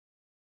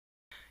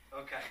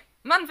Okay.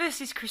 Man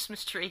versus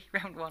Christmas tree,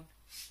 round 1.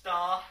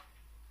 Star,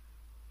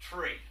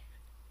 tree.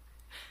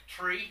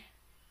 Tree,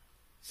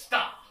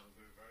 star.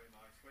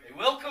 They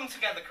will come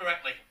together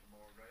correctly.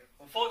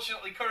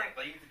 Unfortunately,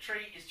 currently, the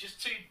tree is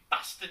just too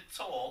bastard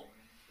tall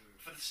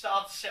for the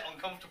star to sit on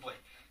comfortably.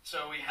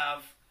 So we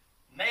have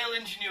male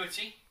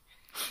ingenuity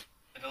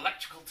and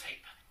electrical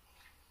tape.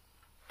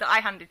 That I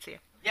handed to you.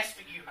 Yes,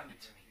 that you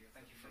handed to me.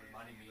 Thank you for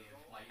reminding me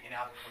of my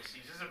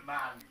inadequacies as a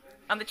man.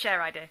 And the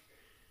chair idea.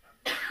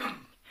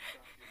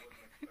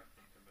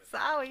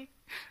 Sorry.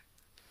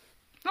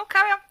 No,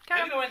 carry on. You're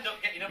going to end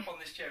up getting up on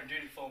this chair and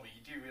doing it for me.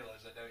 You do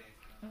realise that, don't you?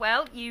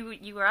 Well,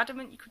 you were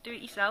adamant you could do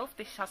it yourself.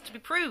 This has to be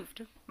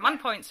proved. Man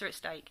points are at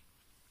stake.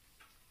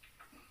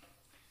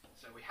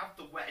 So we have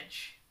the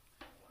wedge.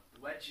 The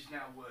wedge is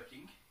now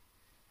working.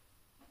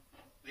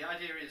 The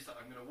idea is that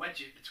I'm going to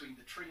wedge it between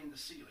the tree and the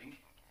ceiling,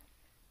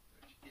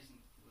 which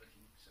isn't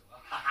working so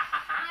well.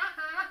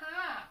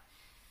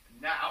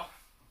 And now...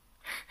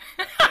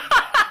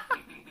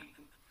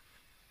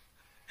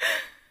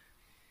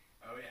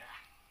 Oh yeah.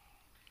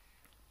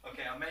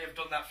 Okay, I may have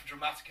done that for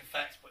dramatic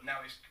effect, but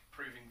now it's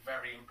proving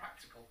very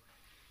impractical.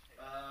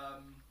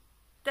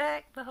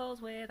 Deck the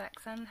halls with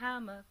axe and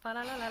hammer. Fa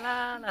la la la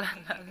la la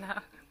la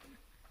la.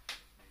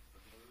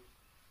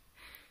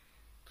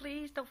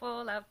 Please don't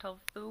fall out of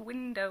the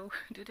window.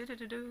 Do do do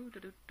do do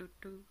do do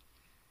do.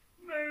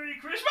 Merry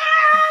Christmas!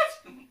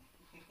 Okay, I'm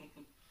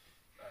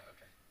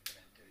going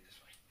to do it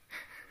this way.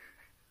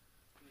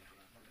 I'm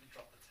not going to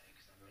drop the tape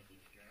because I'm making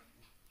it go.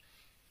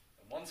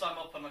 And once I'm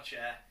up on my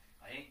chair,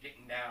 I ain't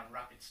getting down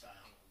rapid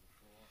style.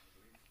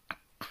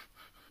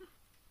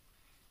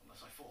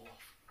 Unless I fall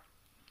off.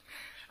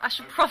 I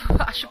should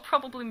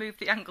probably move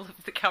the angle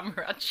of the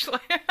camera actually.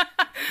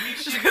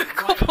 Just a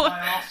couple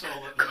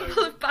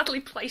of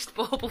badly placed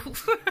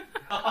baubles.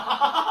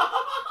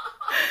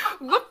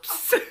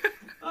 Whoops.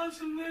 That's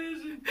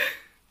amazing.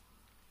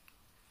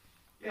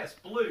 Yes,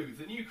 blue,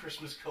 the new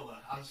Christmas colour,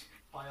 as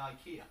by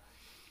IKEA.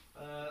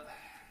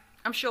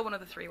 I'm sure one of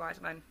the 3 wise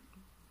men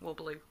wore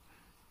blue.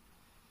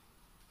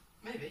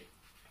 Maybe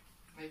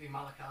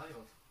Malachi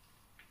or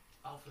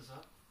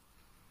Balthazar.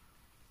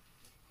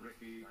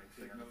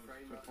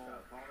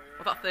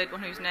 Or that third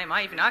one whose name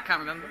I can't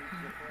remember. I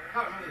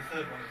can't remember the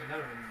third one, I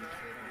never remember the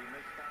third one.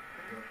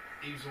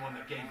 But he was the one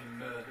that gave him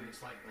myrrh, and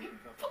it's like, who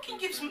fucking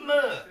gives him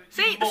myrrh?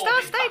 See, the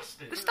star stayed.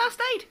 The star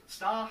stayed.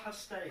 Star has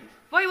stayed.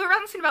 Why were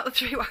ranting about the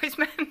 3 wise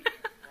men?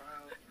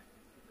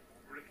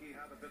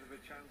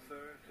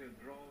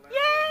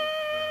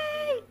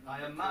 Yay! I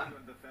am man.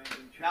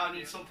 Now I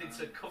need something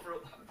to cover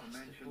up that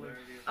bastard blue.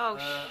 Oh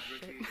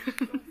shit.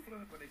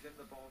 When he's in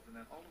the balls, and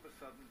then all of a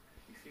sudden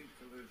he seems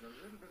to lose a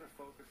little bit of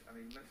focus, and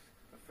he missed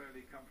a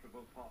fairly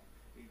comfortable pot.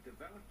 He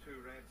developed 2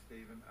 reds,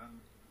 Stephen,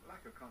 and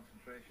lack of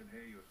concentration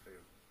here, you would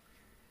feel.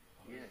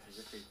 Yes,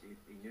 as if he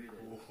knew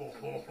that.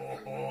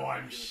 Oh,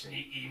 I'm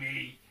sneaky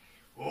me.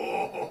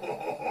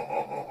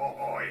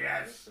 Oh,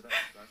 yes.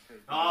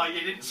 Oh,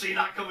 you didn't see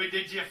that coming,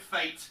 did you,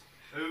 fate?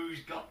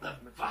 Who's got the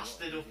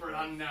bastard upper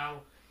hand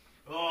now?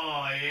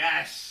 Oh,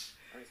 yes.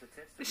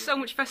 There's so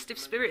much festive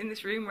spirit in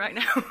this room right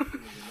now.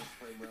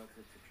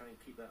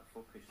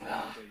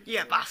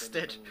 Yeah,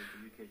 bastard.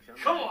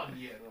 Come on,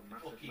 you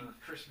fucking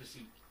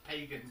Christmassy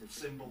pagan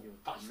symbol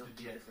bastard,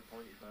 you.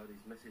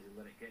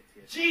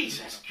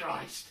 Jesus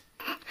Christ.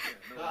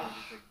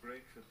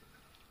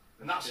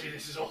 And that's who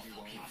this is all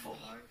fucking for.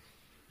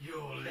 You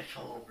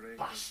little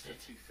bastard.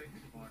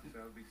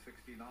 That'll be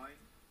 69.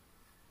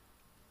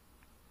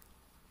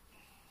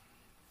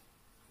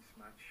 This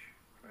match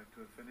brought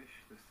to a finish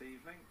this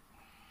evening.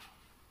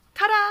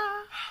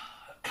 Ta-da!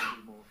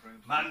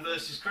 Man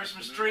versus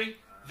Christmas tree.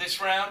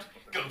 This round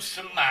goes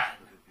to man.